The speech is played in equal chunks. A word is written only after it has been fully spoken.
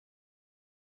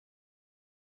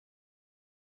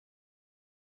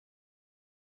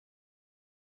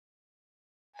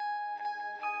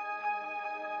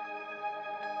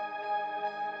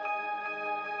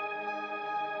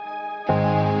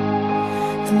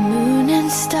The moon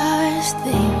and stars,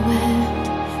 they wept.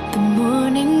 The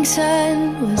morning sun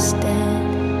was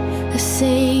dead. The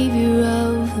Savior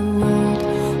of the world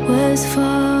was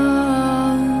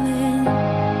fallen.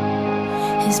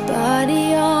 His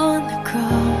body on the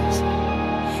cross,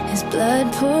 His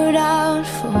blood poured out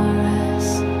for us,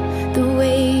 the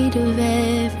weight of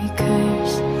every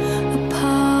curse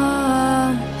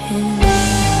upon Him.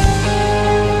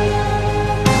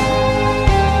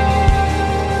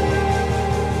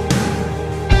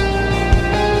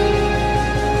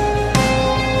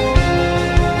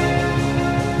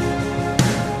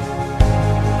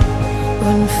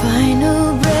 One final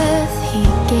breath He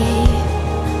gave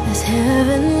as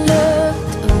heaven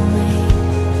looked away.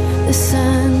 The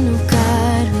Son of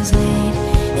God was laid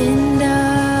in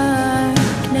darkness.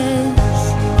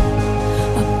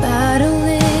 A battle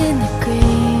in the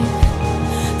grave,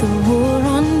 the war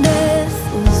on death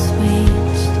was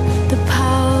waged. The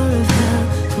power of hell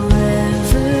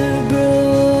forever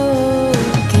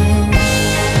broken.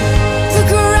 The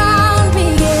ground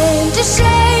began to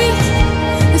shake.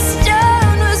 The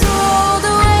stone was rolled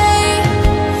away.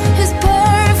 His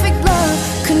perfect love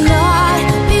could not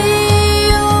be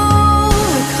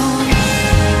overcome.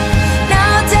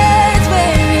 Now death,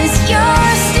 where is your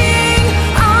sting?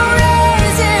 Our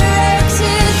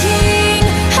resurrected King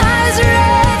has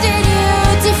rendered you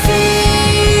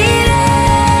defeated.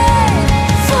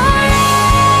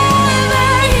 Forever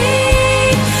He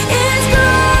is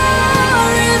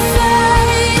glorified.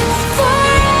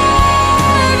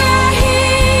 Forever He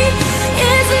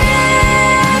is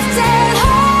lifted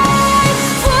high.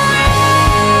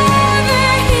 Forever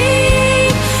He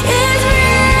is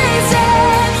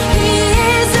risen. He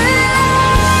is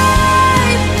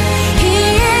alive. He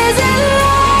is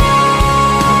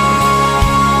alive.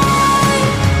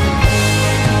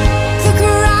 The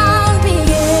ground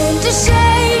began to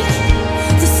shake.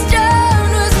 The stone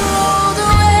was rolled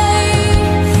away.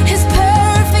 His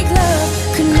perfect love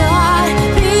could not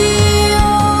be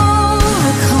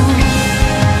overcome.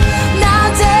 Now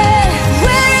death,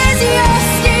 where is your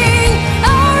sting?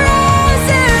 Our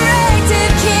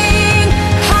resurrected King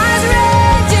has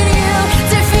rendered you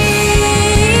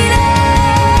defeated.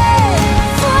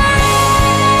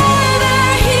 Forever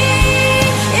He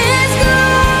is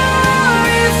glorified.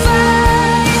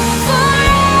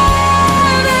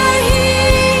 Forever He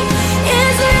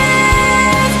is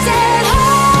lifted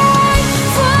high.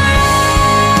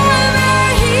 Forever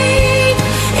He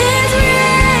is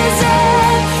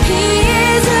risen. He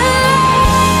is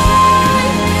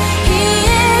alive. He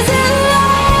is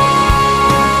alive.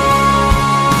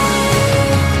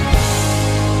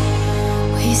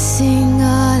 We sing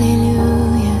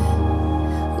hallelujah.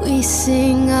 We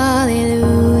sing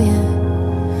hallelujah.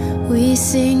 We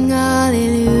sing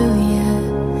hallelujah.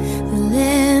 The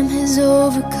Lamb has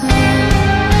overcome.